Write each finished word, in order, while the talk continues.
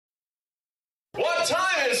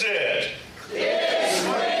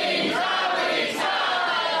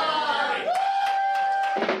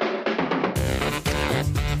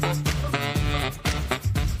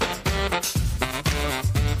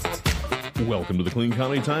Welcome to the Clean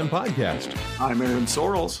County Time Podcast. I'm Aaron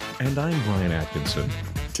Sorrells. And I'm Brian Atkinson.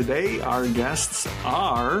 Today, our guests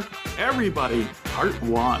are Everybody, Part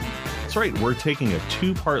 1. That's right, we're taking a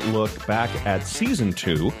two-part look back at Season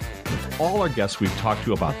 2 with all our guests we've talked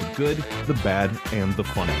to about the good, the bad, and the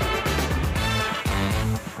funny.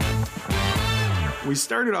 We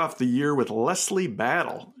started off the year with Leslie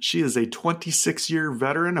Battle. She is a 26-year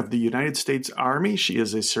veteran of the United States Army. She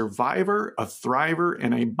is a survivor, a thriver,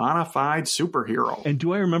 and a bona fide superhero. And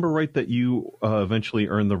do I remember right that you eventually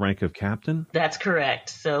earned the rank of captain? That's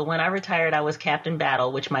correct. So when I retired, I was Captain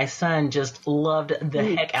Battle, which my son just loved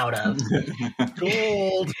the heck out of.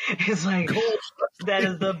 Gold! It's like, Gold. That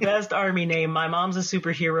is the best Army name. My mom's a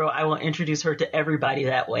superhero. I will introduce her to everybody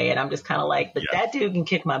that way. And I'm just kind of like, but that dude can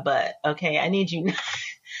kick my butt. Okay, I need you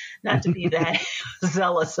not to be that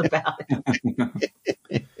zealous about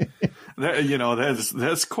it.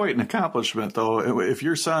 That's quite an accomplishment, though. If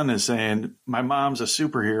your son is saying, my mom's a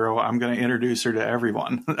superhero, I'm going to introduce her to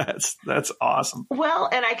everyone. That's awesome. Well,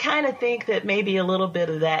 and I kind of think that maybe a little bit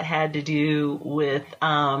of that had to do with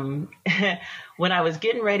when I was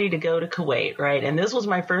getting ready to go to Kuwait, right? And this was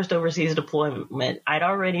my first overseas deployment. I'd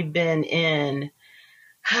already been in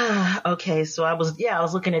okay, so I was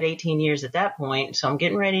looking at 18 years at that point. So I'm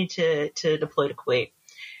getting ready to deploy to Kuwait.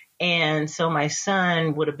 And so my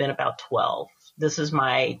son would have been about 12. This is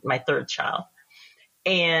my third child.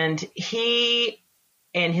 And he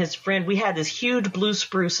and his friend, we had this huge blue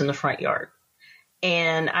spruce in the front yard.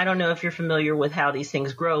 And I don't know if you're familiar with how these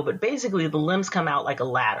things grow, but basically the limbs come out like a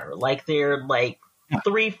ladder. Like they're like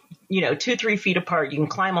 2-3 feet apart. You can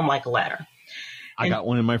climb them like a ladder. I got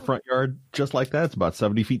one in my front yard just like that. It's about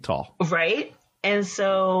 70 feet tall. Right. And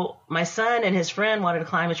so my son and his friend wanted to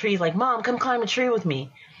climb a tree. He's like, Mom, come climb a tree with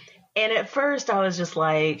me. And at first I was just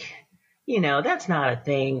like, that's not a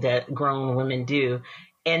thing that grown women do.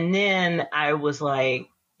 And then I was like,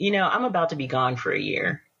 I'm about to be gone for a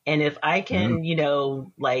year. And if I can,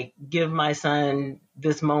 give my son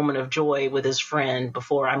this moment of joy with his friend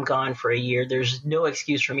before I'm gone for a year, there's no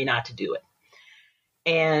excuse for me not to do it.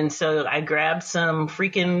 And so I grabbed some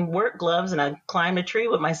freaking work gloves and I climbed a tree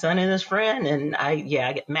with my son and his friend. And I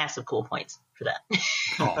get massive cool points for that.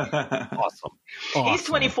 Awesome. He's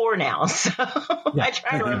 24 now. So I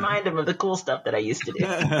try to remind him of the cool stuff that I used to do.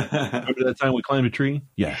 Remember that time we climbed a tree?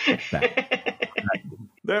 Yeah.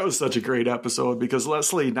 That was such a great episode because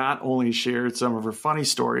Leslie not only shared some of her funny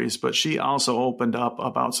stories, but she also opened up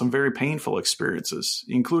about some very painful experiences,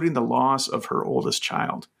 including the loss of her oldest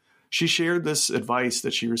child. She shared this advice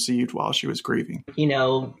that she received while she was grieving. He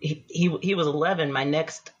was 11. My now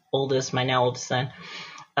oldest son,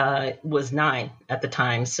 was 9 at the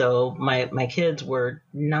time. So my kids were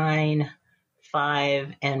 9,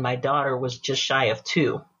 5, and my daughter was just shy of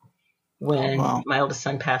 2 when my oldest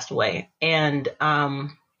son passed away. And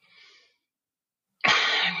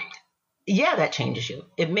that changes you.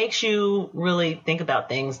 It makes you really think about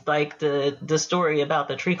things like the story about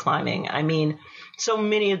the tree climbing. I mean, so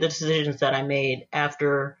many of the decisions that I made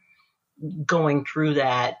after going through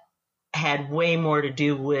that had way more to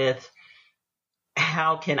do with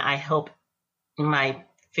how can I help my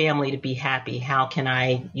family to be happy? How can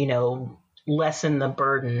I, lessen the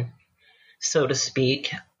burden, so to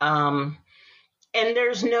speak? And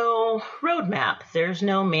there's no roadmap. There's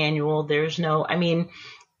no manual.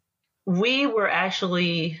 We were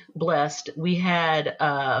actually blessed. We had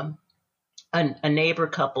a neighbor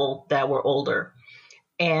couple that were older,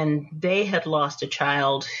 and they had lost a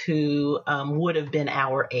child who would have been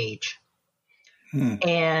our age.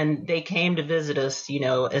 And they came to visit us,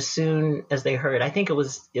 as soon as they heard. I think it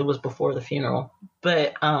was before the funeral,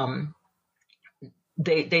 but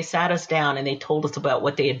they sat us down and they told us about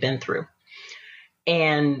what they had been through.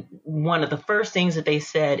 And one of the first things that they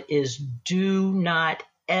said is, do not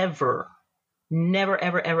ever, never,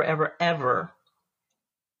 ever, ever, ever, ever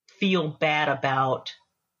feel bad about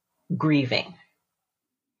grieving.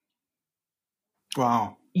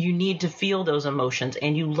 Wow. You need to feel those emotions,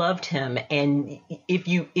 and you loved him. And if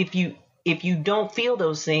you don't feel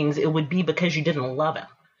those things, it would be because you didn't love him.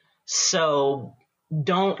 So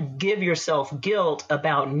don't give yourself guilt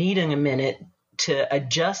about needing a minute to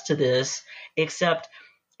adjust to this, except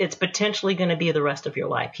it's potentially going to be the rest of your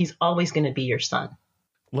life. He's always going to be your son.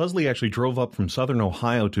 Leslie actually drove up from Southern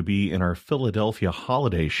Ohio to be in our Philadelphia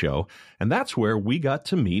holiday show, and that's where we got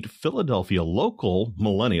to meet Philadelphia local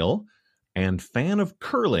millennial and fan of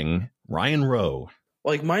curling, Ryan Rowe.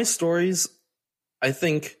 Like, my stories, I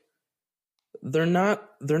think they're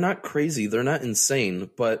not crazy, they're not insane,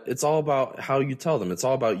 but it's all about how you tell them. It's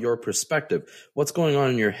all about your perspective. What's going on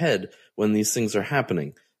in your head when these things are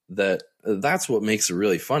happening? that's what makes it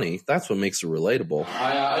really funny. That's what makes it relatable.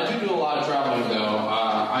 I do a lot of traveling, though.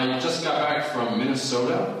 I just got back from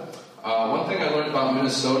Minnesota. One thing I learned about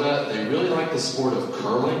Minnesota, they really like the sport of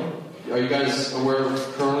curling. Are you guys aware of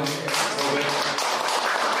curling?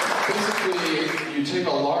 Basically, you take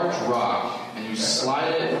a large rock and you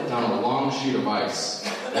slide it down a long sheet of ice.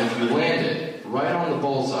 And if you land it right on the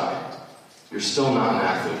bullseye, you're still not an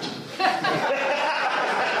athlete.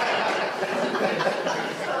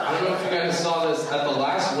 I don't know if you guys saw this. At the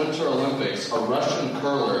last Winter Olympics, a Russian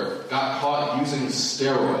curler got caught using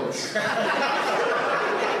steroids.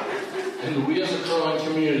 And we as a curling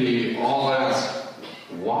community all ask,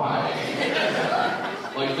 why?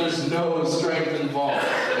 Like, there's no strength involved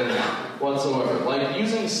in that whatsoever. Like,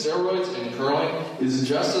 using steroids in curling is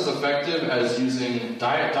just as effective as using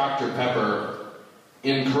Diet Dr. Pepper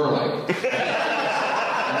in curling.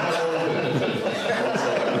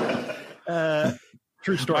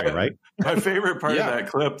 True story, right? My favorite part of that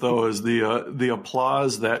clip, though, is the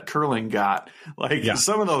applause that curling got. Like,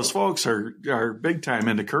 some of those folks are big time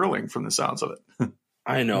into curling from the sounds of it.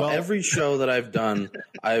 I know. Every show that I've done,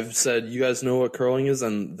 I've said, you guys know what curling is?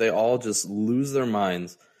 And they all just lose their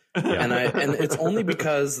minds. And it's only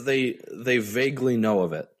because they vaguely know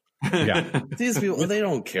of it. Yeah. These people, they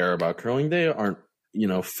don't care about curling. They aren't,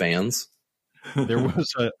 fans. There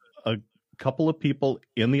was a couple of people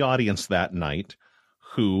in the audience that night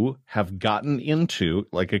who have gotten into,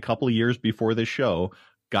 like a couple of years before the show,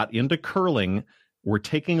 got into curling, were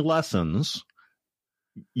taking lessons,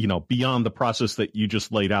 beyond the process that you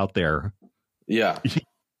just laid out there. Yeah.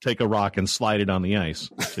 Take a rock and slide it on the ice.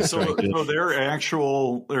 So there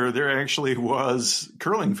actually was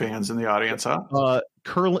curling fans in the audience, huh?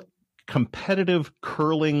 Competitive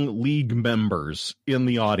curling league members in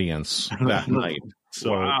the audience that night.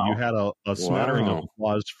 So you had a smattering of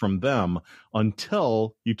applause from them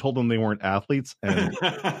until you told them they weren't athletes. And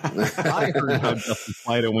I heard how Justin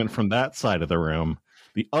Slida went from that side of the room.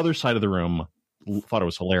 The other side of the room thought it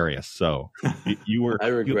was hilarious. So you were. I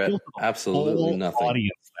regret absolutely nothing.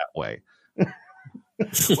 Audience that way.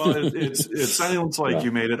 Well, it sounds like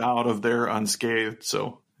you made it out of there unscathed.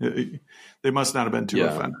 So they must not have been too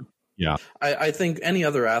offended. Yeah, I think any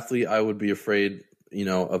other athlete, I would be afraid,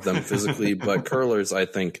 of them physically, but curlers,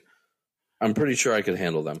 I'm pretty sure I could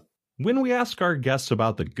handle them. When we ask our guests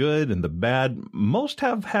about the good and the bad, most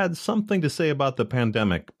have had something to say about the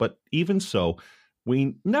pandemic, but even so,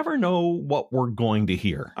 we never know what we're going to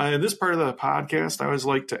hear. In this part of the podcast, I always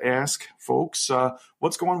like to ask folks,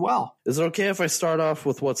 what's going well? Is it okay if I start off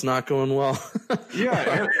with what's not going well?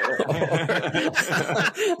 Yeah.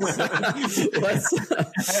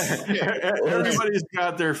 Everybody's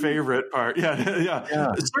got their favorite part.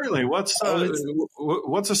 Yeah. Certainly.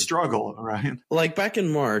 What's a struggle, Ryan? Like back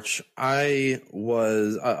in March, I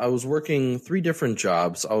was working 3 different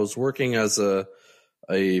jobs. I was working as a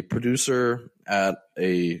producer at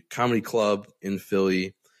a comedy club in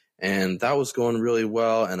Philly, and that was going really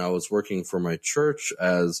well. And I was working for my church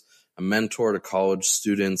as a mentor to college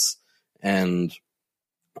students, and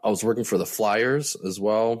I was working for the Flyers as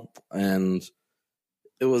well. And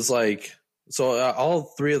it was like, so all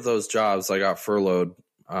 3 of those jobs I got furloughed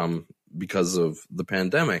because of the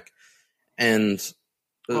pandemic. And so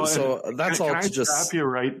that's all. Can I stop you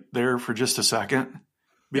right there for just a second?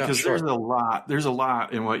 Because there's a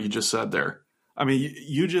lot in what you just said there. I mean,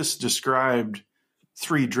 you just described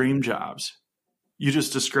 3 dream jobs. You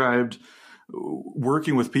just described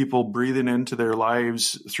working with people, breathing into their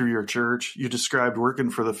lives through your church. You described working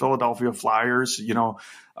for the Philadelphia Flyers, and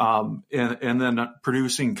then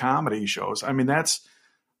producing comedy shows. I mean,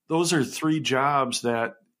 those are 3 jobs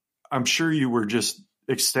that I'm sure you were just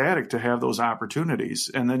ecstatic to have those opportunities,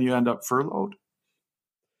 and then you end up furloughed.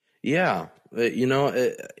 Yeah.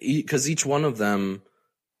 Because each one of them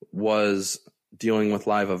was dealing with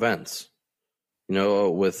live events,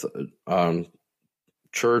 with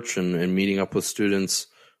church and meeting up with students,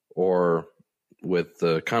 or with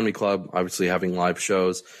the comedy club, obviously having live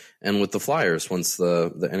shows, and with the Flyers once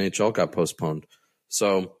the NHL got postponed.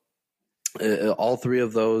 So all 3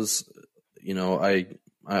 of those, I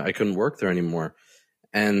couldn't work there anymore.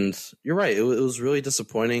 And you're right. It was really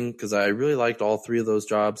disappointing because I really liked all 3 of those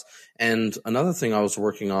jobs. And another thing I was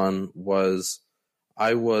working on was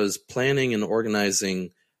I was planning and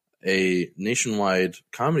organizing a nationwide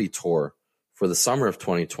comedy tour for the summer of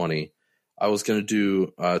 2020. I was going to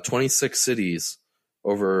do 26 cities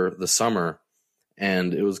over the summer,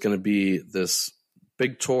 and it was going to be this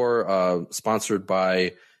big tour sponsored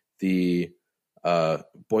by the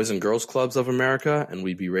Boys and Girls Clubs of America, and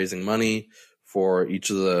we'd be raising money for each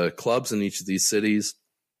of the clubs in each of these cities.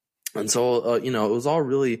 And so, it was all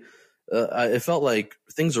really, it felt like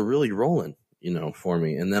things are really rolling, for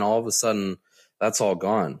me. And then all of a sudden, that's all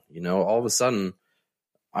gone. All of a sudden,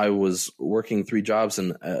 I was working 3 jobs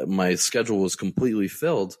and my schedule was completely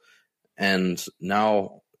filled. And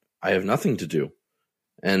now I have nothing to do.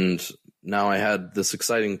 And now I had this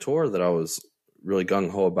exciting tour that I was really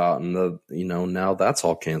gung-ho about. And, now that's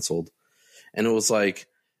all canceled. And it was like,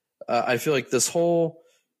 I feel like this whole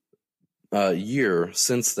year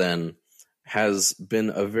since then has been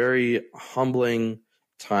a very humbling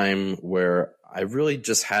time where I really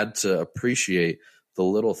just had to appreciate the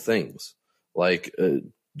little things, like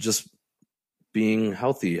just being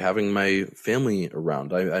healthy, having my family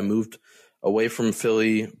around. I moved away from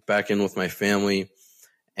Philly, back in with my family,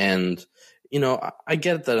 and I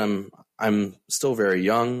get that I'm still very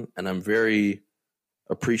young, and I'm very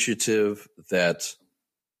appreciative that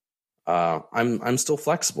I'm still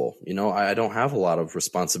flexible. I don't have a lot of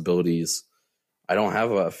responsibilities. I don't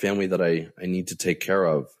have a family that I need to take care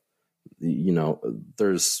of. I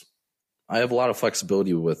have a lot of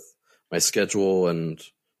flexibility with my schedule and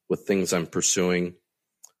with things I'm pursuing.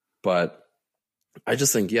 But I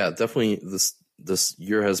just think, definitely this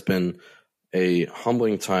year has been a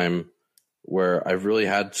humbling time where I've really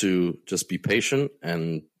had to just be patient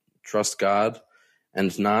and trust God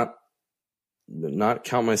and not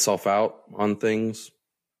count myself out on things.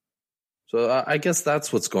 So I guess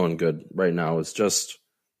that's what's going good right now, is just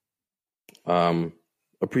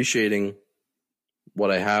appreciating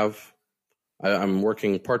what I have. I'm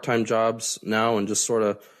working part-time jobs now and just sort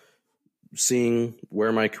of seeing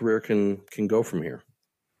where my career can go from here.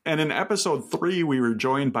 And in episode 3, we were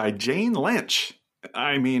joined by Jane Lynch.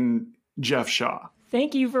 Jeff Shaw.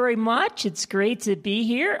 Thank you very much. It's great to be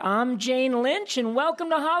here. I'm Jane Lynch, and welcome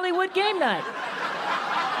to Hollywood Game Night.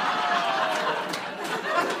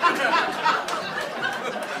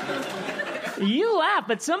 You laugh,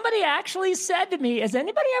 but somebody actually said to me, has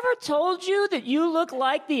anybody ever told you that you look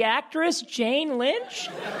like the actress Jane Lynch?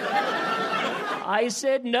 I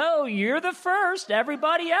said, no, you're the first.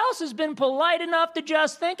 Everybody else has been polite enough to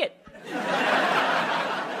just think it.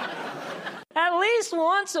 At least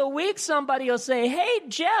once a week, somebody will say, hey,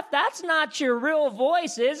 Jeff, that's not your real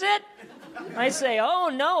voice, is it? I say,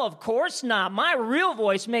 oh, no, of course not. My real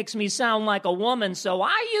voice makes me sound like a woman, so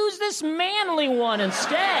I use this manly one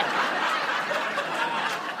instead.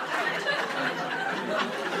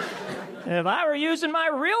 If I were using my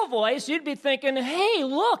real voice, you'd be thinking, hey,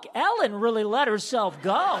 look, Ellen really let herself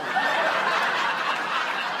go.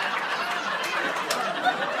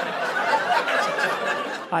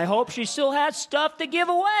 I hope she still has stuff to give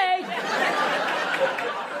away.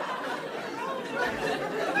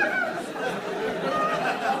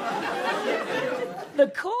 The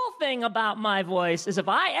cool thing about my voice is if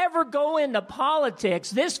I ever go into politics,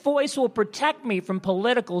 this voice will protect me from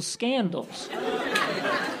political scandals.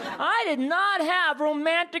 I did not have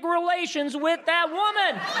romantic relations with that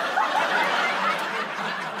woman.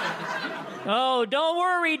 Oh, don't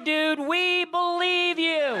worry, dude. We believe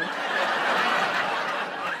you.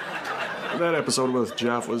 That episode with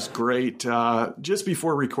Jeff was great. Just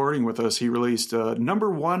before recording with us, he released a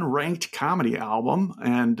 #1 ranked comedy album.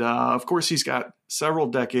 And of course, he's got several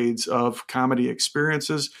decades of comedy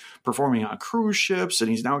experiences performing on cruise ships. And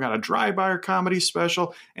he's now got a dry-bar comedy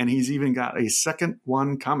special. And he's even got a second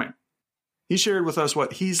one coming. He shared with us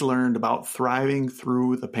what he's learned about thriving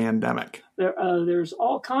through the pandemic. There's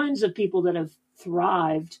all kinds of people that have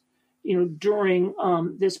thrived, during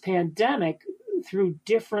this pandemic through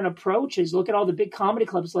different approaches. Look at all the big comedy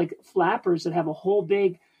clubs like Flappers that have a whole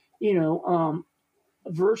big,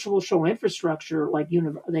 virtual show infrastructure. Like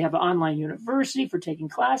they have an online university for taking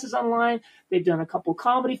classes online. They've done a couple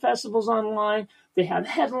comedy festivals online. They have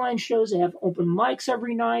headline shows. They have open mics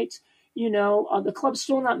every night. The club's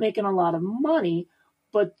still not making a lot of money,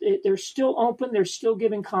 but they're still open. They're still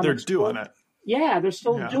giving comics. They're doing it. Yeah, they're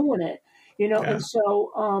still doing it. And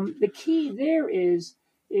so the key there is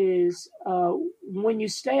when you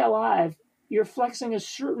stay alive, you're flexing a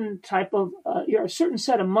certain type of, a certain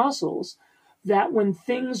set of muscles that when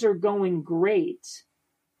things are going great,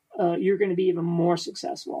 you're going to be even more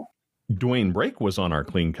successful. Dwayne Brake was on our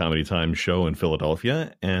Clean Comedy Time show in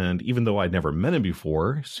Philadelphia, and even though I'd never met him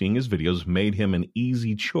before, seeing his videos made him an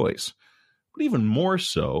easy choice. But even more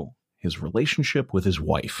so, his relationship with his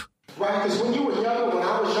wife. Right, because when you were younger, when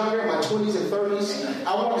I was younger, in my 20s and 30s,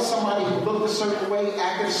 I wanted somebody who looked a certain way,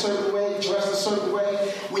 acted a certain way, dressed a certain way.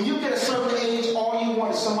 When you get a certain age, all you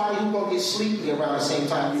want is somebody who's going to get sleepy around the same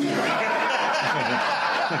time you do.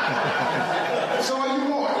 That's all you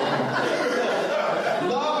want.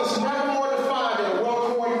 Love is never more defined than a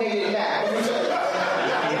well-coordinated nap. Let me tell you.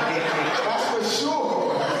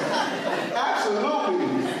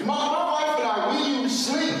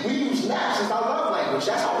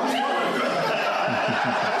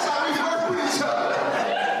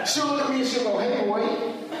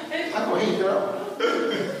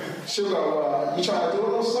 She'll go, you trying to do a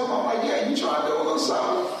little something? I'm like, yeah, you trying to do a little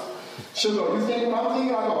something? She'll go, you think what I'm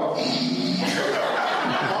thinking? I go, I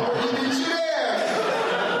already did you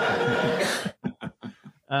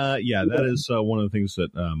there. Yeah, that is one of the things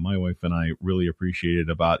that my wife and I really appreciated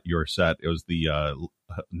about your set. It was the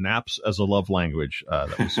naps as a love language.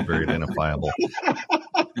 That was very identifiable.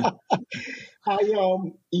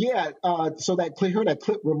 So that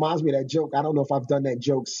clip reminds me of that joke. I don't know if I've done that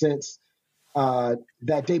joke since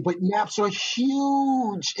that day, but naps are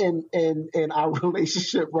huge in our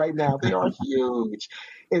relationship right now. They are huge.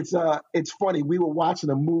 It's funny. We were watching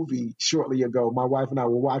a movie shortly ago. My wife and I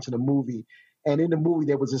were watching a movie, and in the movie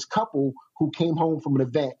there was this couple who came home from an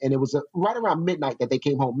event, and it was right around midnight that they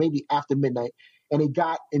came home, maybe after midnight, and they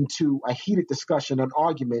got into a heated discussion, an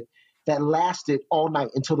argument that lasted all night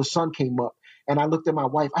until the sun came up. And I looked at my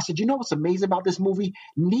wife. I said, you know what's amazing about this movie?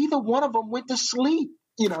 Neither one of them went to sleep.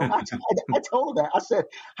 I told her that. I said,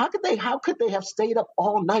 how could they have stayed up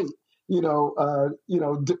all night,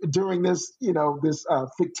 during this, this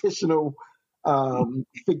fictional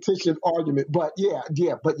argument. But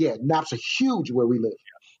naps are huge where we live.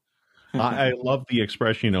 I love the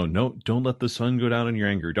expression, no, don't let the sun go down in your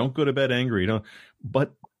anger. Don't go to bed angry.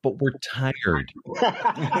 But we're tired.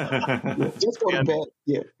 Just go to bed.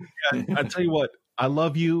 Yeah. I tell you what, I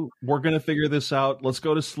love you. We're going to figure this out. Let's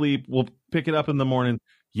go to sleep. We'll pick it up in the morning.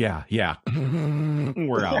 Yeah.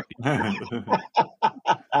 We're out.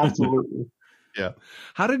 Absolutely. Yeah.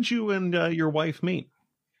 How did you and your wife meet?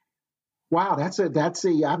 Wow, I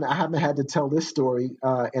haven't had to tell this story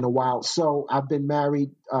in a while. So I've been married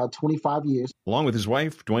 25 years. Along with his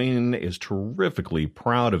wife, Dwayne is terrifically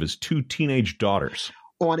proud of his 2 teenage daughters.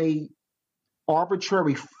 On a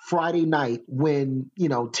arbitrary Friday night when,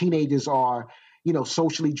 teenagers are,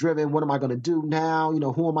 socially driven, what am I going to do now?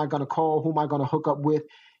 Who am I going to call? Who am I going to hook up with?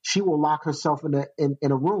 She will lock herself in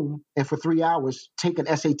a room and for 3 hours take an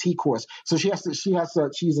SAT course. So she's a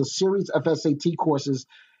series of SAT courses,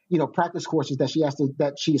 practice courses that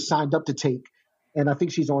she is signed up to take. And I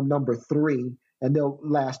think she's on number 3, and they'll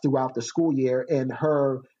last throughout the school year. And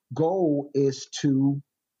her goal is to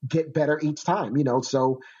get better each time,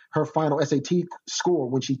 so her final SAT score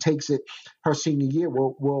when she takes it her senior year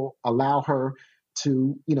will allow her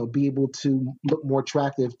to, be able to look more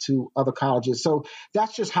attractive to other colleges. So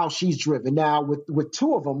that's just how she's driven. Now with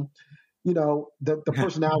 2 of them, the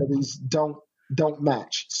personalities don't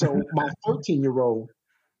match. So my 13-year-old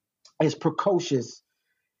is precocious,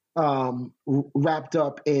 wrapped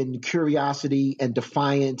up in curiosity and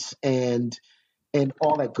defiance and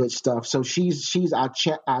all that good stuff. So she's our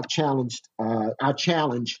challenge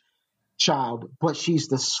child, but she's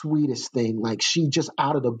the sweetest thing. Like, she just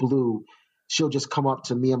out of the blue, she'll just come up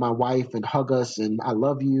to me and my wife and hug us and I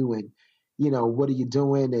love you and what are you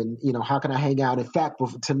doing and how can I hang out? In fact,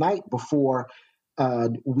 tonight before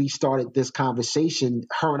we started this conversation,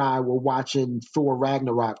 her and I were watching Thor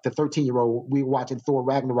Ragnarok. The 13-year-old, we were watching Thor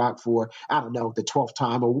Ragnarok for, I don't know, the 12th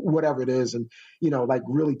time or whatever it is. And,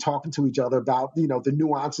 really talking to each other about, the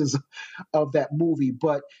nuances of that movie.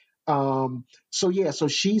 But so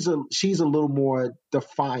she's a little more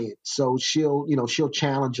defiant. So she'll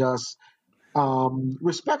challenge us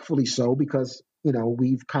respectfully so, because,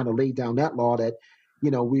 we've kind of laid down that law that,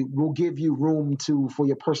 we will give you room for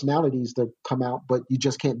your personalities to come out, but you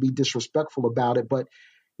just can't be disrespectful about it. But,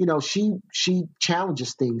 she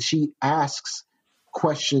challenges things. She asks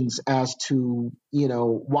questions as to,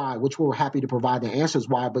 why, which we're happy to provide the answers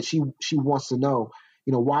why, but she wants to know,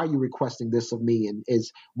 why are you requesting this of me? And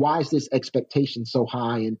why is this expectation so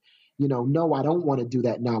high? And, no, I don't want to do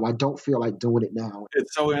that now. I don't feel like doing it now.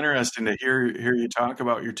 It's so interesting to hear you talk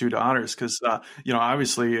about your 2 daughters because,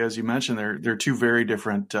 obviously, as you mentioned, they're 2 very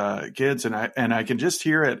different kids, and I can just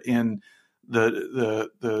hear it in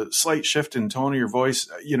the slight shift in tone of your voice.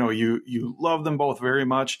 You love them both very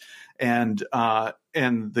much, and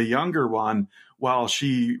the younger one, while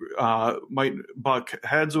she might buck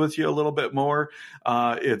heads with you a little bit more,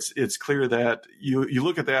 it's clear that you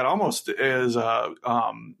look at that almost as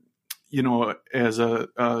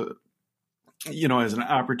as an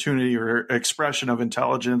opportunity or expression of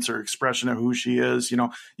intelligence or expression of who she is.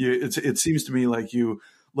 It seems to me like you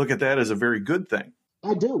look at that as a very good thing.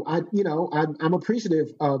 I do. I'm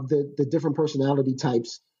appreciative of the different personality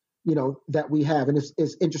types, that we have. And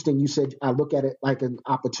it's interesting. You said I look at it like an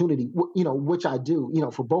opportunity, which I do,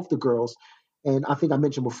 for both the girls. And I think I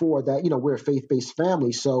mentioned before that, we're a faith-based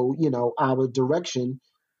family. So, our direction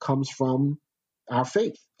comes from our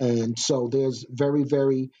faith. And so there's very,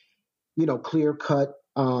 very, clear-cut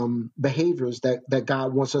behaviors that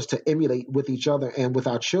God wants us to emulate with each other and with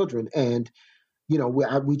our children. And,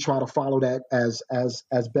 we try to follow that as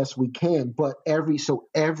best we can. But every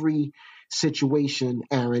situation,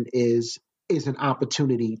 Aaron, is an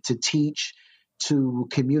opportunity to teach, to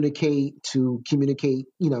communicate,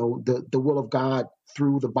 the will of God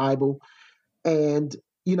through the Bible, and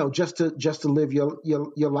just to live your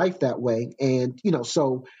life that way. And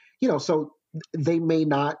so they may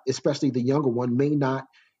not, especially the younger one, may not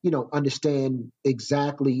understand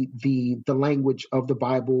exactly the language of the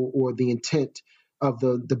Bible or the intent of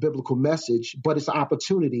the biblical message, but it's an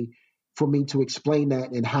opportunity for me to explain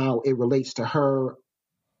that and how it relates to her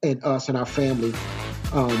and us and our family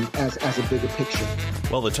as a bigger picture.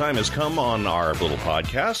 Well, the time has come on our little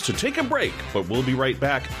podcast to take a break, but we'll be right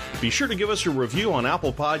back. Be sure to give us a review on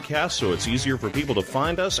Apple Podcasts so it's easier for people to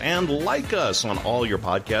find us, and like us on all your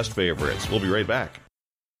podcast favorites. We'll be right back.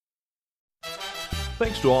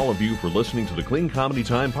 Thanks to all of you for listening to the Clean Comedy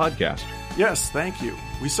Time podcast. Yes, thank you.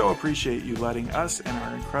 We so appreciate you letting us and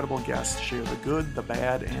our incredible guests share the good, the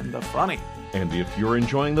bad, and the funny. And if you're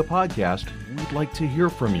enjoying the podcast, we'd like to hear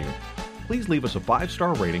from you. Please leave us a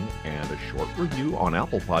 5-star rating and a short review on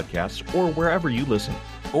Apple Podcasts or wherever you listen.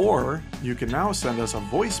 Or you can now send us a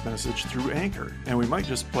voice message through Anchor, and we might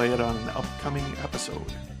just play it on an upcoming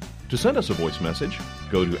episode. To send us a voice message,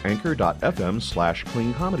 go to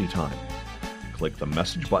anchor.fm/cleancomedytime. Click the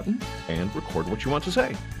message button and record what you want to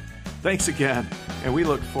say. Thanks again, and we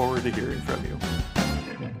look forward to hearing from you.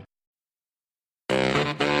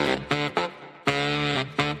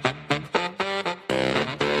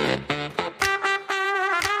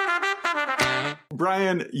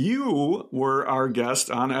 Brian, you were our guest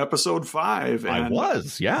on episode 5. And I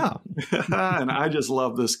was, yeah. And I just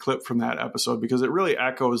love this clip from that episode because it really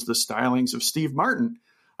echoes the stylings of Steve Martin.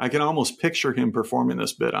 I can almost picture him performing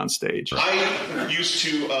this bit on stage. I used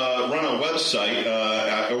to run a website.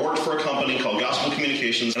 I worked for a company called Gospel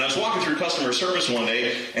Communications, and I was walking through customer service one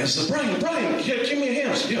day, and I said, Brian, give me a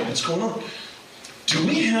hand. I said, yeah, what's going on? Do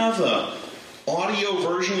we have an audio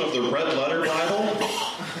version of the Red Letter Bible?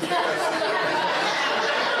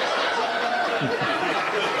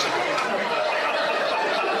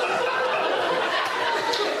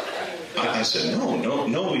 I said,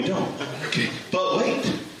 no, we don't. Okay, but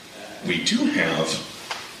wait. We do have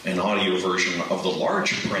an audio version of the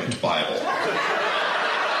large print Bible.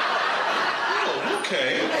 Oh,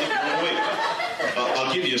 okay. Wait.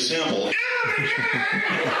 I'll give you a sample. The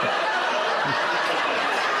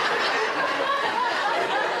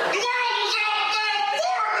world is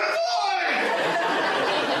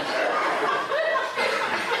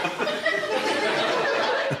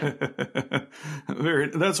out there,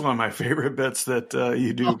 that's one of my favorite bits that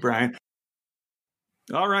you do, Brian.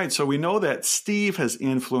 All right, so we know that Steve has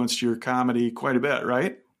influenced your comedy quite a bit,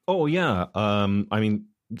 right? Oh, yeah.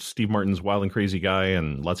 Steve Martin's Wild and Crazy Guy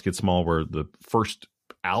and Let's Get Small were the first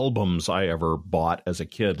albums I ever bought as a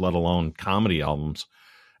kid, let alone comedy albums.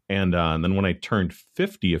 And then when I turned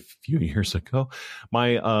 50 a few years ago,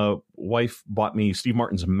 my wife bought me Steve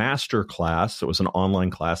Martin's Master Class. It was an online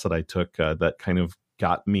class that I took that kind of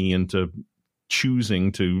got me into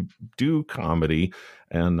choosing to do comedy,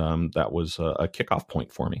 and that was a kickoff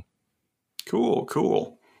point for me.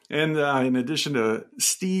 Cool. And in addition to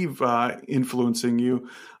Steve influencing you,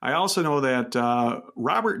 I also know that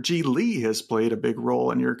Robert G. Lee has played a big role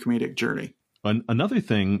in your comedic journey. Another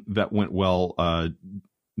thing that went well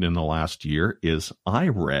in the last year is I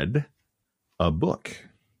read a book.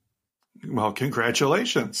 Well,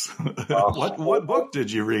 congratulations. What book did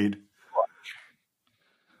you read?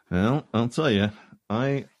 Well, I'll tell you,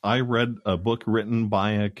 I read a book written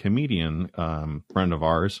by a comedian friend of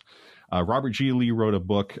ours. Robert G. Lee wrote a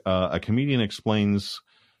book, A Comedian Explains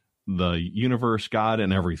the Universe, God,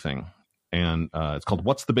 and Everything. And it's called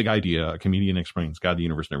What's the Big Idea? A Comedian Explains God, the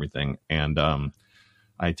Universe, and Everything. And I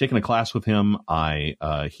had taken a class with him.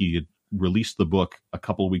 He had released the book a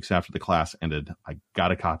couple of weeks after the class ended. I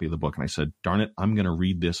got a copy of the book, and I said, darn it, I'm going to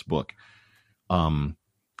read this book.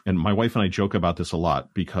 And my wife and I joke about this a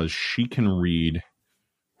lot because she can read,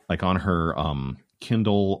 like on her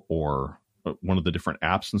Kindle or one of the different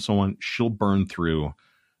apps and so on. She'll burn through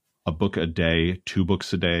a book a day, 2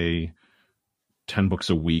 books a day, 10 books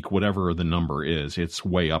a week, whatever the number is. It's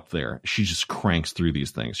way up there. She just cranks through these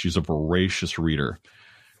things. She's a voracious reader.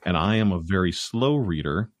 And I am a very slow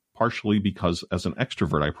reader, partially because as an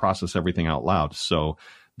extrovert, I process everything out loud. So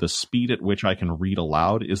the speed at which I can read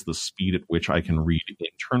aloud is the speed at which I can read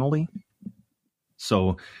internally.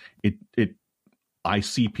 So I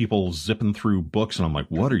see people zipping through books and I'm like,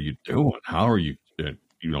 what are you doing? How are you,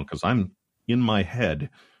 because I'm in my head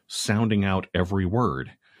sounding out every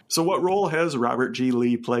word. So what role has Robert G.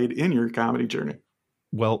 Lee played in your comedy journey?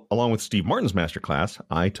 Well, along with Steve Martin's masterclass,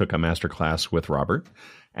 I took a masterclass with Robert,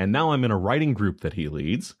 and now I'm in a writing group that he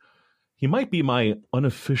leads. He might be my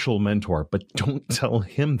unofficial mentor, but don't tell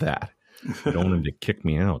him that. I don't want him to kick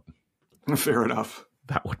me out. Fair enough.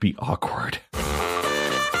 That would be awkward.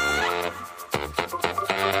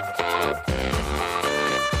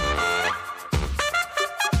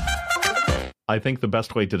 I think the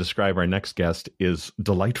best way to describe our next guest is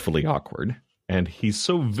delightfully awkward. And he's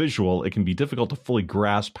so visual, it can be difficult to fully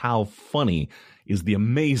grasp how funny is the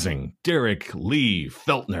amazing Derek Lee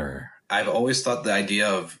Feltner. I've always thought the idea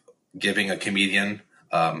of giving a comedian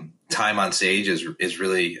time on stage is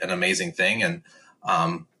really an amazing thing. And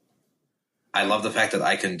I love the fact that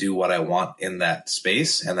I can do what I want in that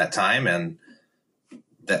space and that time. And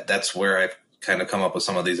that's where I've kind of come up with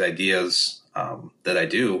some of these ideas that I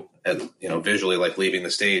do, visually, like leaving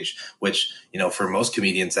the stage, which, for most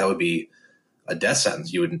comedians, that would be a death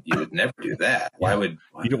sentence. You would never do that. Why would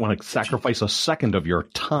you don't want to sacrifice a second of your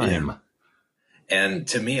time? Yeah. And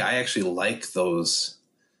to me, I actually like those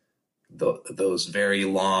very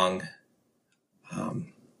long,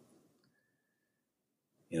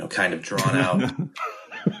 kind of drawn out.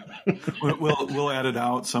 We'll edit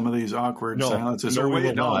out some of these awkward silences.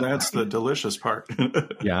 That's the delicious part.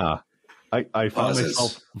 Yeah. I found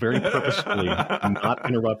myself very purposefully not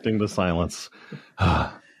interrupting the silence.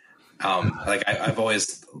 I've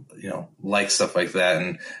always, liked stuff like that.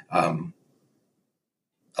 And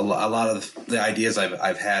a lot of the ideas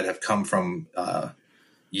I've had have come from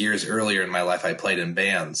years earlier in my life. I played in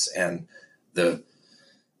bands, and the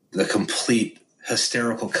complete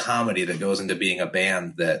hysterical comedy that goes into being a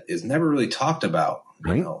band that is never really talked about,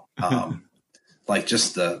 right? Like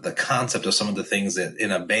just the concept of some of the things that in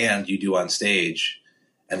a band you do on stage,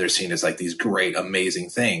 and they're seen as like these great, amazing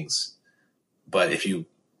things. But if you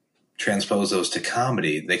transpose those to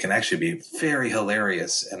comedy, they can actually be very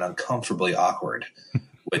hilarious and uncomfortably awkward,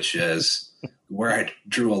 which is where I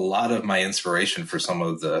drew a lot of my inspiration for some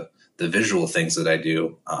of the visual things that I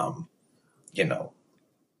do.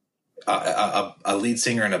 A lead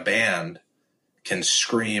singer in a band can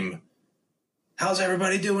scream, "How's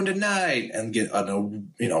everybody doing tonight?" and get an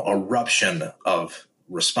eruption of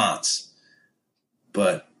response.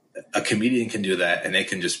 But a comedian can do that, and it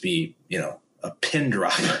can just be, a pin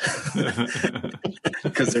drop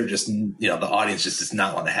because they're just, the audience just does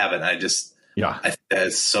not want to have it. And I think that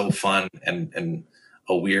is so fun and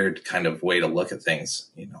a weird kind of way to look at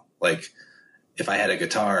things. Like if I had a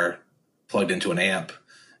guitar plugged into an amp,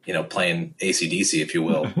 playing AC/DC, if you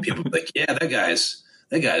will, people would be like, yeah, that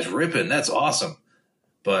guy's ripping. That's awesome.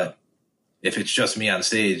 But if it's just me on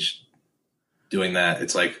stage doing that,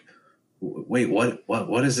 it's like, wait,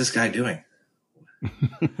 what is this guy doing?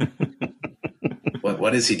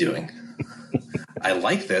 What is he doing? I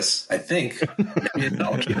like this, I think. Maybe I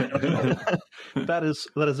don't know. That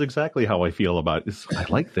is exactly how I feel about it. I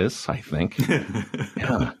like this, I think.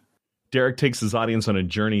 Yeah. Derek takes his audience on a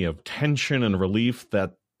journey of tension and relief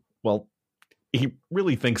that, well, he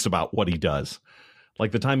really thinks about what he does.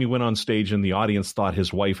 Like the time he went on stage and the audience thought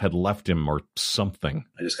his wife had left him or something.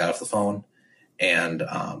 I just got off the phone, and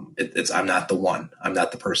I'm not the one. I'm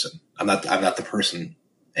not the person. I'm not the person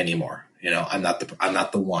anymore. I'm not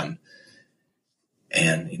the one.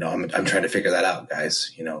 And I'm trying to figure that out,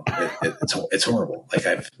 guys. It's horrible. Like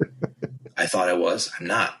I thought I was. I'm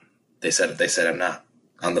not. They said I'm not.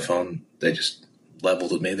 On the phone, they just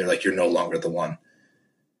leveled with me. They're like, "You're no longer the one."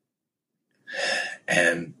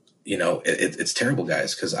 And it's terrible,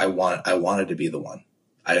 guys, because I wanted to be the one.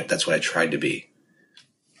 That's what I tried to be,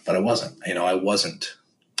 but I wasn't. I wasn't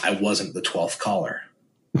the 12th caller.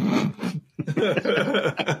 And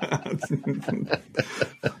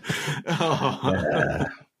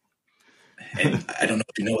I don't know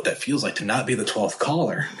if you know what that feels like to not be the 12th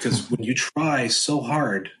caller, because when you try so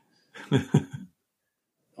hard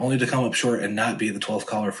only to come up short and not be the 12th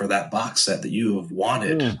caller for that box set that you have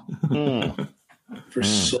wanted for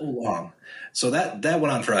so long. So that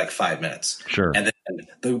went on for like 5 minutes. Sure. And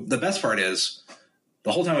then the best part is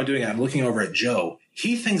the whole time I'm doing it, I'm looking over at Joe.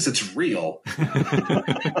 He thinks it's real.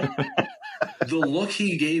 The look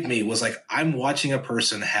he gave me was like, I'm watching a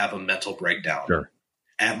person have a mental breakdown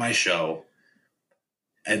at my show.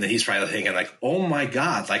 And then he's probably thinking like, oh my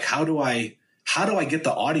God, like, how do I get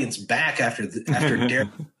the audience back after Derek?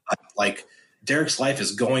 Like Derek's life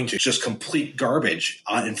is going to just complete garbage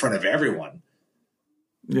in front of everyone.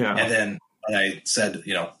 Yeah. And then when I said,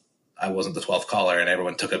 I wasn't the 12th caller, and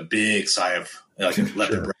everyone took a big sigh of let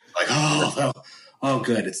their breath, like, oh,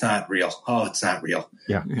 good. It's not real. Oh, it's not real.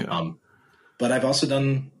 Yeah. But I've also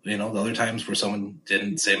done, the other times where someone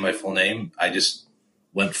didn't say my full name. I just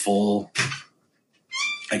went full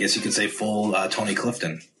I guess you could say full Tony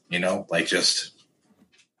Clifton, like just,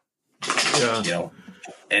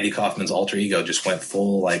 Andy Kaufman's alter ego just went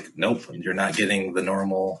full, like, nope, you're not getting the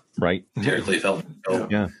normal Terry Kleefeld show.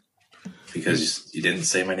 Yeah. Because you didn't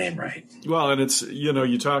say my name right. Well, and it's,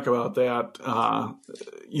 you talk about that,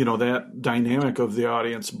 that dynamic of the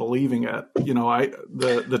audience believing it.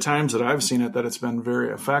 The times that I've seen it, that it's been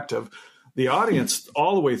very effective. The audience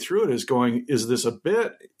all the way through it is going, is this a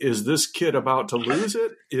bit? Is this kid about to lose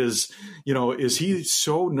it? Is he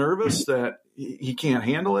so nervous that he can't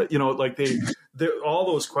handle it? Like all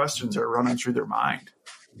those questions are running through their mind.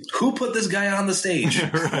 Who put this guy on the stage?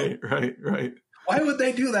 Right. Why would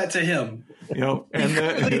they do that to him?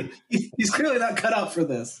 And he's clearly not cut out for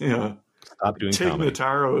this. Yeah. Stop doing Tig comedy.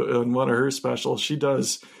 Notaro in one of her specials, she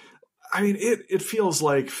does. I mean, it feels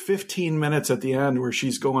like 15 minutes at the end where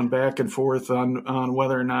she's going back and forth on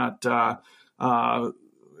whether or not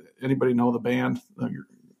anybody know the band. The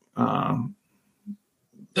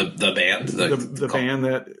band, the band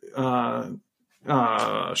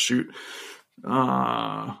that shoot.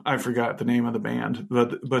 I forgot the name of the band,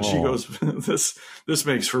 but she goes, this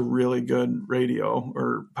makes for really good radio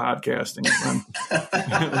or podcasting.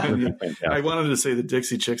 I wanted to say the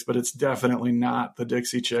Dixie Chicks, but it's definitely not the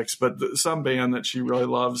Dixie Chicks, but some band that she really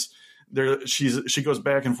loves. She goes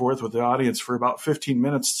back and forth with the audience for about 15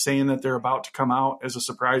 minutes saying that they're about to come out as a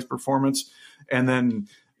surprise performance, and then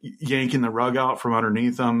yanking the rug out from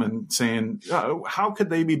underneath them and saying, how could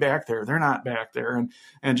they be back there? They're not back there.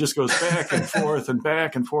 And just goes back and forth and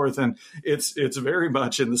back and forth. And it's very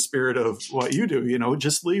much in the spirit of what you do,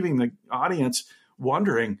 just leaving the audience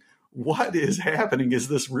wondering what is happening. Is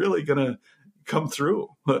this really going to come through?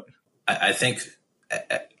 But I think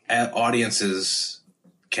audiences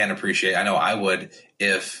can appreciate, I know I would,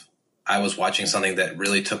 if I was watching something that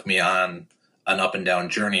really took me on an up and down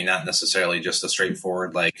journey, not necessarily just a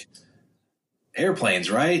straightforward, like,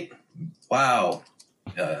 airplanes, right? Wow.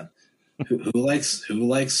 Who likes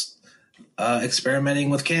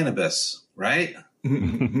experimenting with cannabis, right?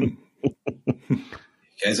 You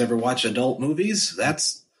guys ever watch adult movies?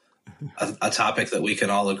 That's a topic that we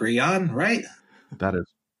can all agree on, right? That is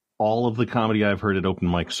all of the comedy I've heard at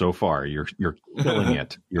open mic so far. You're killing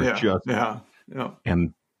it. You're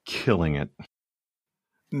and killing it.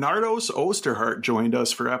 Nardos Osterhart joined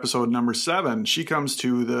us for episode number 7. She comes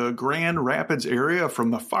to the Grand Rapids area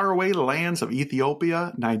from the faraway lands of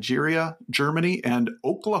Ethiopia, Nigeria, Germany, and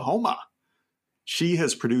Oklahoma. She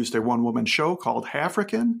has produced a one-woman show called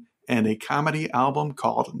Halfrican and a comedy album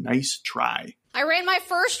called Nice Try. I ran my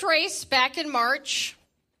first race back in March.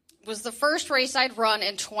 It was the first race I'd run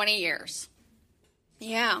in 20 years.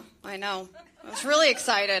 Yeah, I know. I was really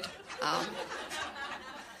excited.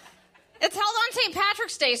 It's held on St.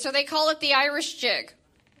 Patrick's Day, so they call it the Irish Jig.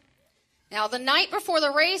 Now, the night before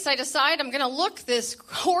the race, I decide I'm going to look this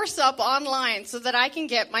horse up online so that I can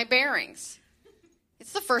get my bearings.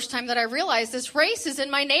 It's the first time that I realize this race is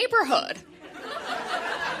in my neighborhood.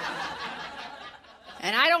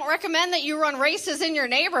 And I don't recommend that you run races in your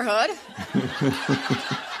neighborhood.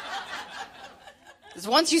 Because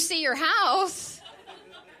once you see your house,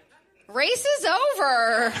 race is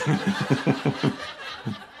over.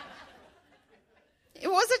 It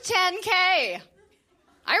was a 10K.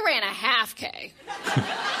 I ran a half K.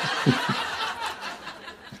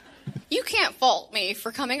 You can't fault me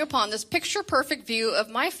for coming upon this picture-perfect view of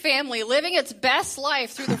my family living its best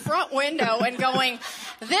life through the front window and going,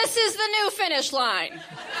 this is the new finish line.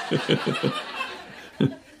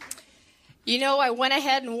 I went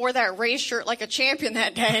ahead and wore that race shirt like a champion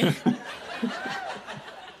that day. The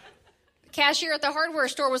cashier at the hardware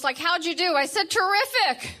store was like, how'd you do? I said,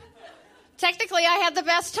 terrific. Technically, I had the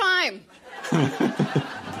best time.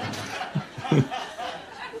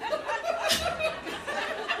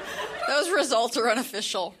 Those results are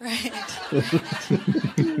unofficial, right?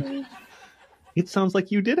 It sounds like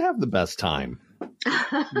you did have the best time,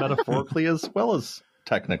 metaphorically as well as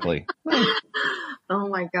technically. Oh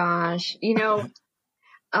my gosh.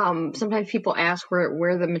 Sometimes people ask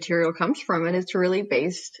where the material comes from, and it's really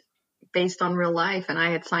based on real life. And I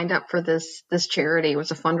had signed up for this charity. It was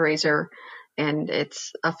a fundraiser, and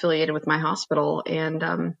it's affiliated with my hospital. And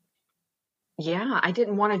I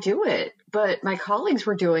didn't want to do it, but my colleagues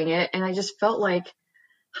were doing it, and I just felt like,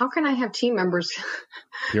 how can I have team members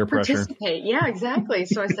peer pressure? Participate? Yeah, exactly.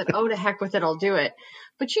 So I said, oh, to heck with it, I'll do it.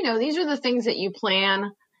 But these are the things that you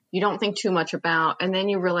plan, you don't think too much about, and then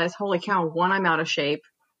you realize, holy cow, 1, I'm out of shape,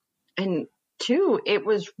 and Two, it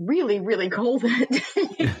was really, really cold that day.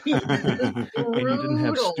 And you didn't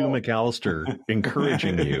have Stu McAllister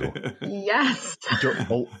encouraging you. Yes.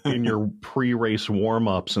 In your pre-race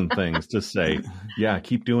warm-ups and things to say, yeah,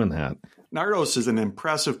 keep doing that. Nardos is an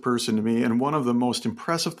impressive person to me, and one of the most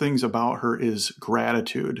impressive things about her is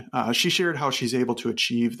gratitude. She shared how she's able to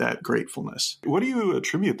achieve that gratefulness. What do you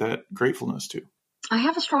attribute that gratefulness to? I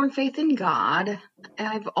have a strong faith in God.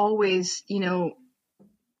 I've always,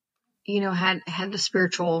 had the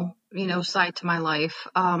spiritual, side to my life.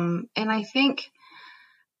 And I think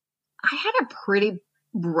I had a pretty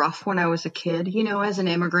rough when I was a kid, as an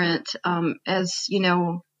immigrant, as,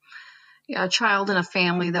 a child in a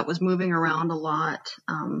family that was moving around a lot.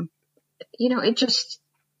 I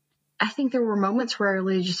think there were moments where I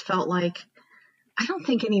really just felt like, I don't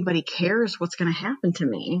think anybody cares what's going to happen to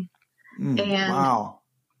me. And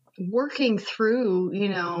working through,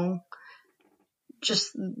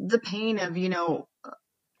 just the pain of,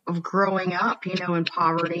 of growing up, in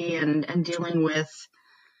poverty and dealing with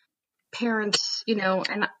parents,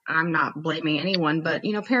 and I'm not blaming anyone, but,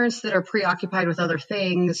 parents that are preoccupied with other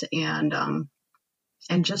things and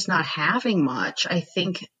just not having much. I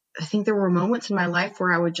think there were moments in my life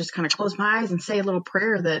where I would just kind of close my eyes and say a little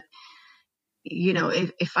prayer that,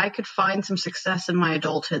 if I could find some success in my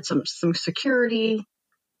adulthood, some security,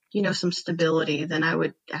 some stability, then I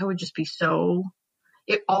would just be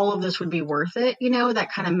all of this would be worth it.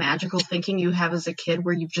 That kind of magical thinking you have as a kid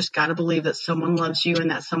where you've just got to believe that someone loves you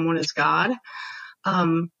and that someone is God.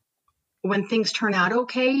 When things turn out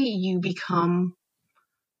okay, you become,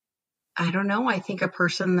 I think a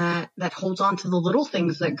person that holds on to the little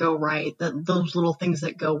things that go right, those little things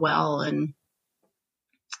that go well. And,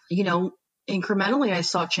 incrementally I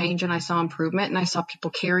saw change and I saw improvement and I saw people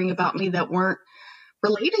caring about me that weren't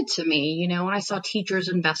related to me, and I saw teachers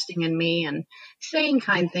investing in me and saying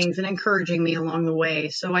kind things and encouraging me along the way.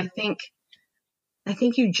 So I think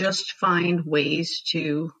you just find ways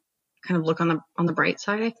to kind of look on the bright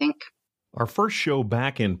side, I think. Our first show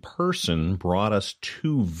back in person brought us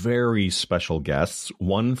two very special guests,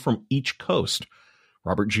 one from each coast.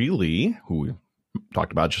 Robert G. Lee, who we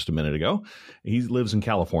talked about just a minute ago, he lives in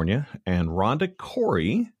California, and Rhonda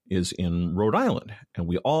Corey is in Rhode Island, and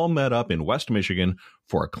we all met up in West Michigan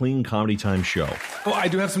for a Clean Comedy Time show. Well, I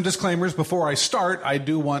do have some disclaimers. Before I start, I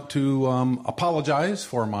do want to apologize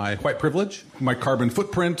for my white privilege, my carbon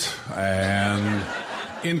footprint, and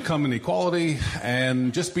income inequality,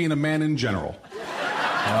 and just being a man in general.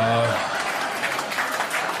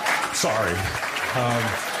 Sorry.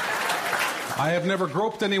 I have never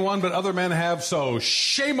groped anyone, but other men have, so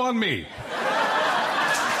shame on me.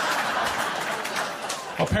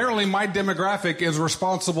 Apparently, my demographic is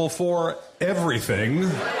responsible for everything.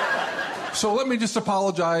 So let me just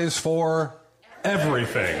apologize for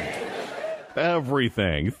everything.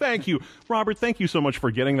 Everything. Thank you. Robert, thank you so much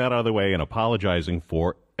for getting that out of the way and apologizing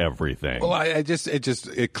for everything. Well,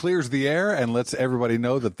 it clears the air and lets everybody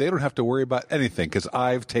know that they don't have to worry about anything because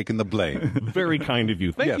I've taken the blame. Very kind of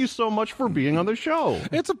you. Thank you so much for being on the show.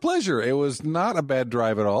 It's a pleasure. It was not a bad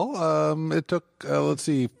drive at all. It took,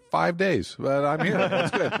 5 days, but I'm here.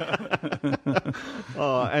 That's good.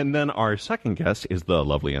 And then our second guest is the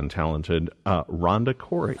lovely and talented Rhonda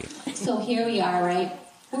Corey. So here we are, right?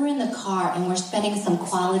 We're in the car and we're spending some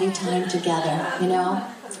quality time together,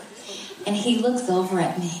 And he looks over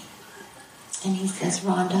at me and he says,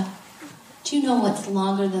 Rhonda, do you know what's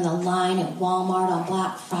longer than the line at Walmart on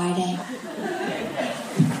Black Friday?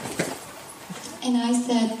 And I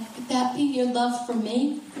said, would that be your love for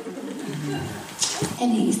me?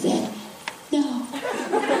 And he said, no.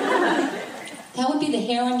 That would be the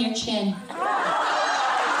hair on your chin.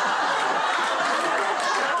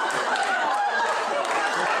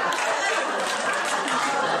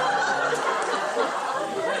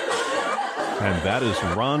 And that is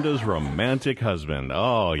Rhonda's romantic husband.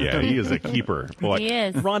 Oh, yeah, he is a keeper. Boy. He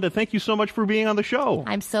is. Rhonda, thank you so much for being on the show.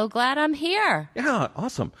 I'm so glad I'm here. Yeah,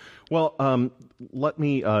 awesome. Well, let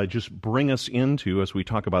me just bring us into, as we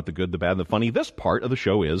talk about the good, the bad, and the funny, this part of the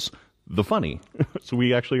show is the funny. So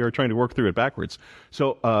we actually are trying to work through it backwards.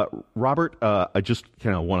 So, Robert, I just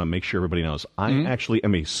want to make sure everybody knows, I actually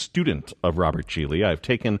am a student of Robert G. Lee. I've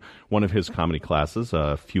taken one of his comedy classes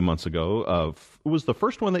a few months ago was the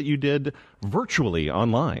first one that you did virtually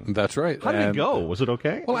online. That's right. How did it go? Was it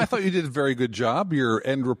okay? Well, I thought you did a very good job. Your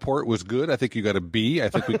end report was good. I think you got a B. I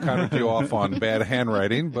think we counted you off on bad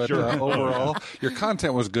handwriting, but overall, your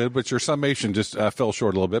content was good, but your summation just fell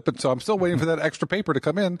short a little bit. But so I'm still waiting for that extra paper to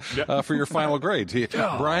come in for your final grade.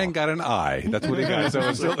 Brian got an I. That's what he got, so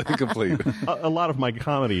it's still incomplete. A lot of my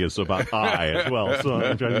comedy is about I as well, so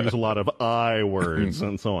I use a lot of I words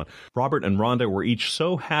and so on. Robert and Rhonda were each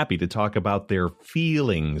so happy to talk about their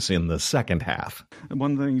feelings in the second half.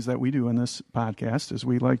 One of the things that we do in this podcast is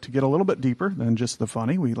we like to get a little bit deeper than just the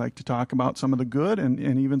funny. We like to talk about some of the good and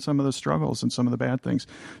even some of the struggles and some of the bad things.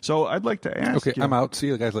 So I'd like to ask you. I'm out. See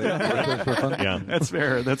you guys later. Yeah, that's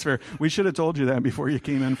fair. That's fair. We should have told you that before you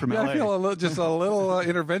came in from LA. I feel a little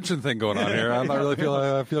intervention thing going on here. I'm not really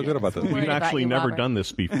feel good about this. We've actually never done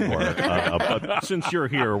this before, but since you're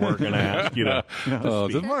here, we're going to ask you to.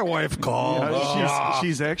 Did my wife call?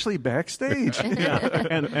 She's actually backstage.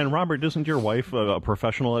 And Robert, isn't your wife a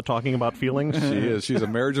professional at talking about feelings? She is. She's a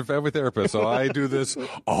marriage and family therapist, so I do this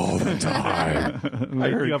all the time.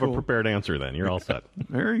 You have a prepared answer then. You're all set.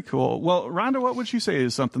 Very cool. Well, Rhonda, what would you say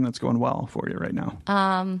is something that's going well for you right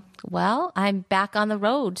now? Well, I'm back on the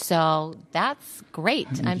road, so that's great.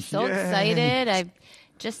 I'm so excited. I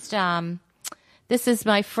just this is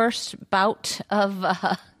my first bout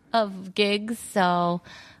of gigs, so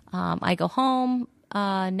I go home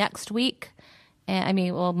next week.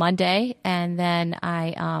 Monday, and then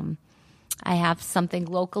I have something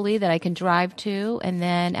locally that I can drive to, and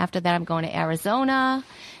then after that I'm going to Arizona,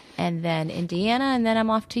 and then Indiana, and then I'm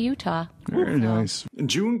off to Utah. Very nice.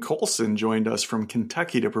 June Colson joined us from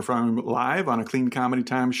Kentucky to perform live on a Clean Comedy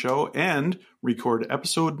Time show and record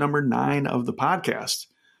episode number 9 of the podcast.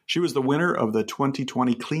 She was the winner of the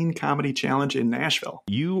 2020 Clean Comedy Challenge in Nashville.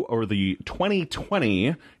 You are the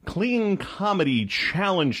 2020 Clean Comedy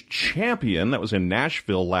Challenge champion. That was in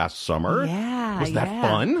Nashville last summer. Yeah. Was that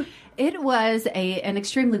fun? It was an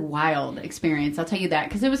extremely wild experience, I'll tell you that,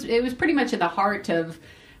 because it was pretty much at the heart of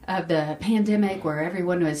the pandemic, where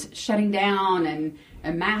everyone was shutting down and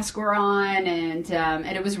masks were on, and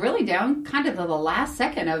it was really down kind of to the last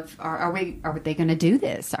second of are they going to do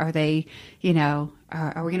this? Are they,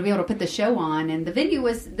 are we going to be able to put the show on? And the venue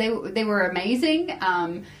was they were amazing.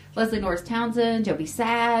 Leslie Norris Townsend, Joby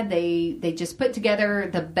Sad, they just put together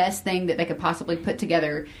the best thing that they could possibly put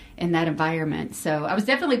together in that environment. So I was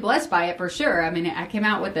definitely blessed by it for sure. I mean, I came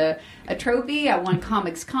out with a trophy. I won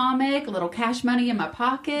Comics Comic, a little cash money in my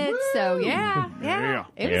pocket. Woo! So yeah.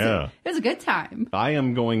 It was a good time. I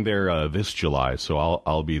am going there this July, so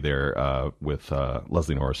I'll be there with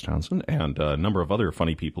Leslie Norris Townsend and a number of other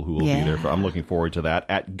funny people who will be there. I'm looking forward to that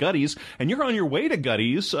at Gutty's. And you're on your way to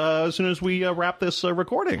Gutty's as soon as we wrap this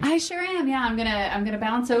recording. I sure am. Yeah, I'm gonna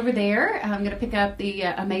bounce over there. I'm gonna pick up the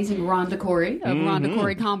amazing Rhonda Corey of Rhonda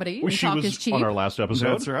Corey Comedy. Well, she was on our last episode.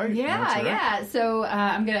 That's right. Yeah. So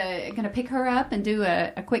I'm gonna pick her up and do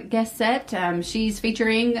a quick guest set. She's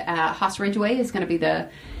featuring Haas Ridgway is gonna be the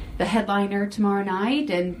headliner tomorrow night,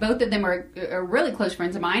 and both of them are really close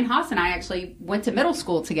friends of mine. Haas and I actually went to middle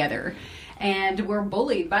school together. And were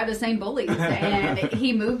bullied by the same bullies. And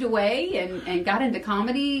he moved away and got into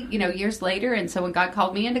comedy, years later. And so when God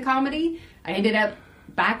called me into comedy, I ended up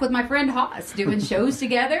back with my friend Haas doing shows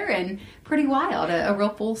together, and pretty wild, a real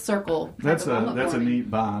full circle. That's a neat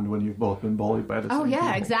bond when you've both been bullied by the same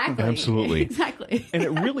people. Exactly. Absolutely. Exactly. And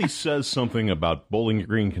it really says something about Bowling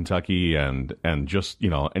Green, Kentucky, and just,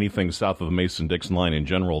 anything south of the Mason-Dixon line in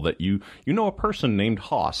general, that you know a person named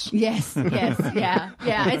Haas. Yes, yeah.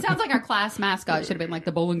 It sounds like our class mascot should have been like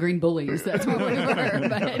the Bowling Green Bullies. That's what we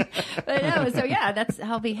were. But no, so yeah,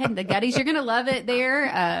 I'll be heading to Gutty's. You're going to love it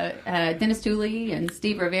there. Dennis Tooley and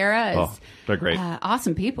Steve Rivera they're great.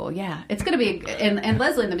 Awesome people, yeah. It's going to be, and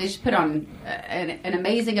Leslie and them, they just put on an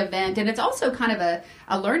amazing event. And it's also kind of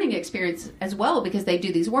a learning experience as well, because they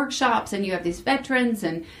do these workshops, and you have these veterans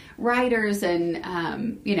and writers and,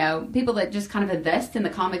 people that just kind of invest in the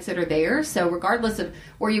comics that are there. So regardless of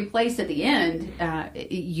where you place at the end,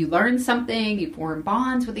 you learn something, you form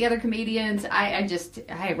bonds with the other comedians. I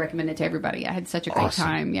recommend it to everybody. I had such a great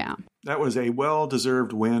time. Yeah. That was a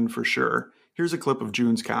well-deserved win for sure. Here's a clip of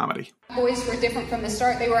June's comedy. Boys were different from the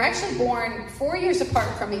start. They were actually born 4 years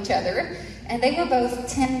apart from each other, and they were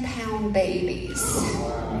both 10-pound babies.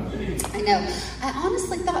 I know. I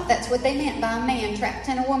honestly thought that's what they meant by a man trapped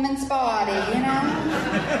in a woman's body,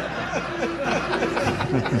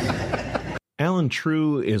 Alan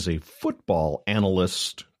True is a football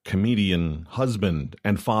analyst, comedian, husband,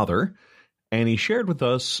 and father, and he shared with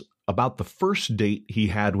us about the first date he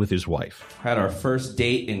had with his wife. Had our first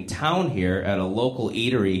date in town here at a local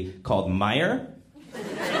eatery called Meyer.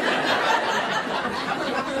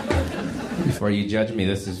 Before you judge me,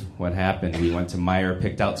 this is what happened. We went to Meijer,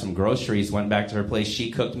 picked out some groceries, went back to her place.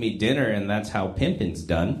 She cooked me dinner, and that's how pimpin's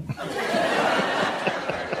done.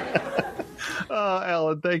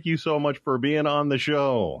 Alan, thank you so much for being on the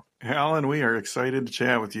show. Alan, we are excited to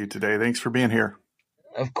chat with you today. Thanks for being here.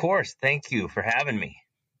 Of course. Thank you for having me.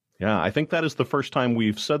 Yeah, I think that is the first time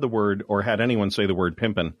we've said the word or had anyone say the word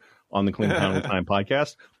pimpin' on the Clean County Time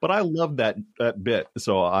podcast. But I love that bit,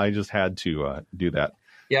 so I just had to do that.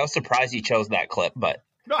 Yeah, I was surprised you chose that clip, but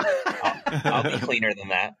I'll be cleaner than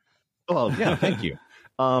that. Well, yeah, thank you.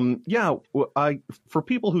 For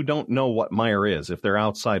people who don't know what Meijer is, if they're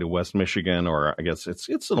outside of West Michigan, or I guess it's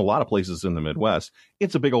in a lot of places in the Midwest,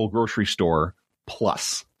 it's a big old grocery store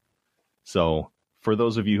plus. So for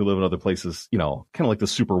those of you who live in other places, kind of like the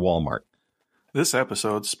Super Walmart. This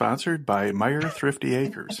episode's sponsored by Meijer Thrifty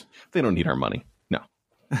Acres. They don't need our money. No.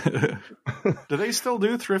 Do they still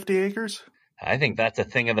do Thrifty Acres? I think that's a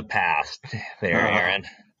thing of the past there, Aaron.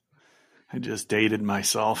 I just dated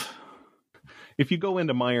myself. If you go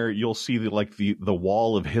into Meijer, you'll see the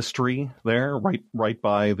wall of history there, right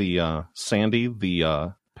by the Sandy,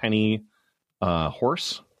 the penny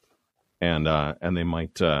horse, and they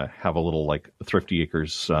might have a little Thrifty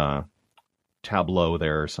Acres tableau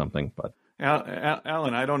there or something. But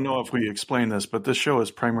Alan, I don't know if we explained this, but this show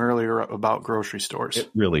is primarily about grocery stores.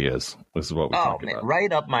 It really is. This is what we talk about.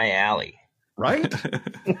 Right up my alley. Right?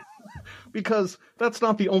 Because that's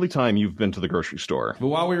not the only time you've been to the grocery store. But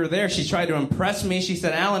while we were there, she tried to impress me. She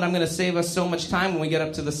said, Alan, I'm going to save us so much time when we get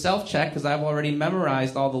up to the self-check because I've already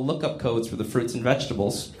memorized all the lookup codes for the fruits and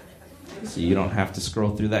vegetables. So you don't have to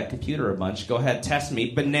scroll through that computer a bunch. Go ahead, test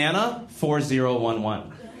me. Banana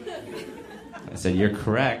 4011. I said, you're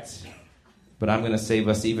correct. But I'm going to save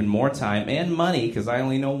us even more time and money because I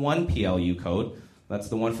only know one PLU code. That's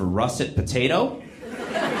the one for russet potato.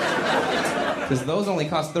 Because those only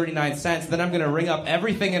cost 39 cents. Then I'm going to ring up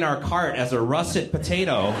everything in our cart as a russet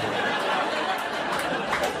potato.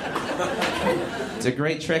 It's a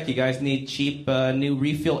great trick. You guys need cheap new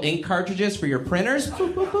refill ink cartridges for your printers?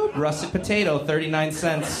 Boop, boop, boop. Russet potato, 39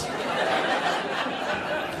 cents.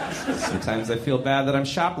 Sometimes I feel bad that I'm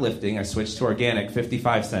shoplifting. I switch to organic,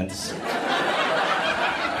 55 cents.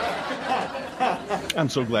 I'm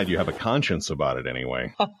so glad you have a conscience about it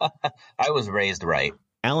anyway. I was raised right.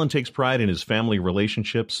 Alan takes pride in his family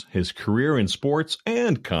relationships, his career in sports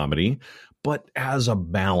and comedy, but as a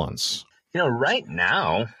balance. Right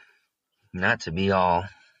now, not to be all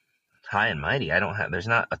high and mighty, there's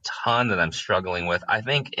not a ton that I'm struggling with. I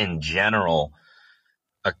think in general,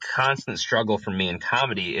 a constant struggle for me in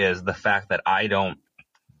comedy is the fact that I don't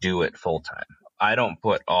do it full time. I don't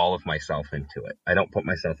put all of myself into it. I don't put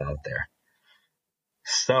myself out there.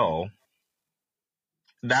 So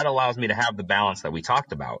that allows me to have the balance that we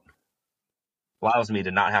talked about. Allows me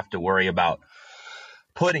to not have to worry about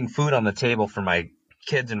putting food on the table for my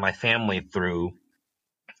kids and my family through,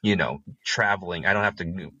 traveling. I don't have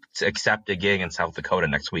to accept a gig in South Dakota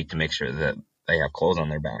next week to make sure that they have clothes on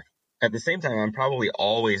their back. At the same time, I'm probably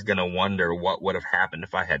always going to wonder what would have happened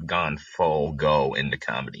if I had gone full go into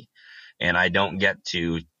comedy. And I don't get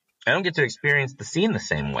to experience the scene the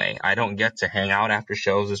same way. I don't get to hang out after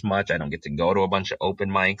shows as much. I don't get to go to a bunch of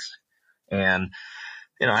open mics. And,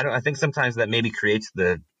 I think sometimes that maybe creates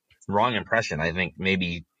the wrong impression. I think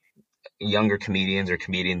maybe younger comedians or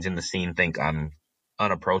comedians in the scene think I'm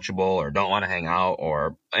unapproachable or don't want to hang out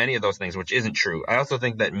or any of those things, which isn't true. I also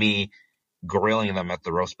think that me grilling them at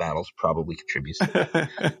the roast battles probably contributes.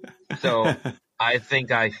 So I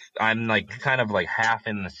think I'm kind of half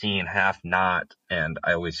in the scene, half not. And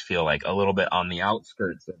I always feel like a little bit on the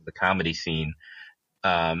outskirts of the comedy scene.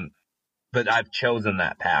 But I've chosen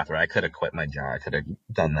that path where I could have quit my job. I could have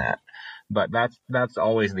done that. But that's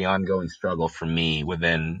always the ongoing struggle for me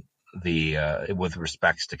within with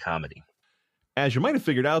respects to comedy. As you might have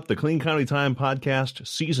figured out, the Clean County Time podcast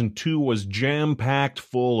season 2 was jam-packed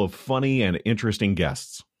full of funny and interesting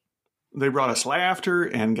guests. They brought us laughter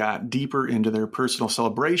and got deeper into their personal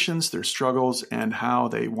celebrations, their struggles, and how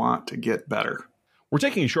they want to get better. We're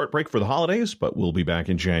taking a short break for the holidays, but we'll be back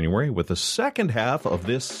in January with the second half of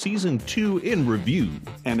this season 2 in review.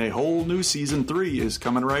 And a whole new season 3 is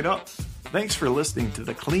coming right up. Thanks for listening to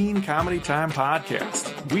the Clean Comedy Time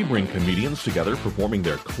podcast. We bring comedians together performing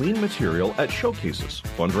their clean material at showcases,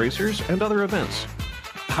 fundraisers, and other events.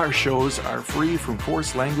 Our shows are free from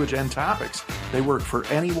coarse language and topics. They work for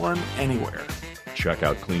anyone, anywhere. Check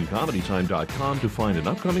out cleancomedytime.com to find an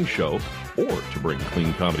upcoming show or to bring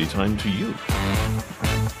Clean Comedy Time to you.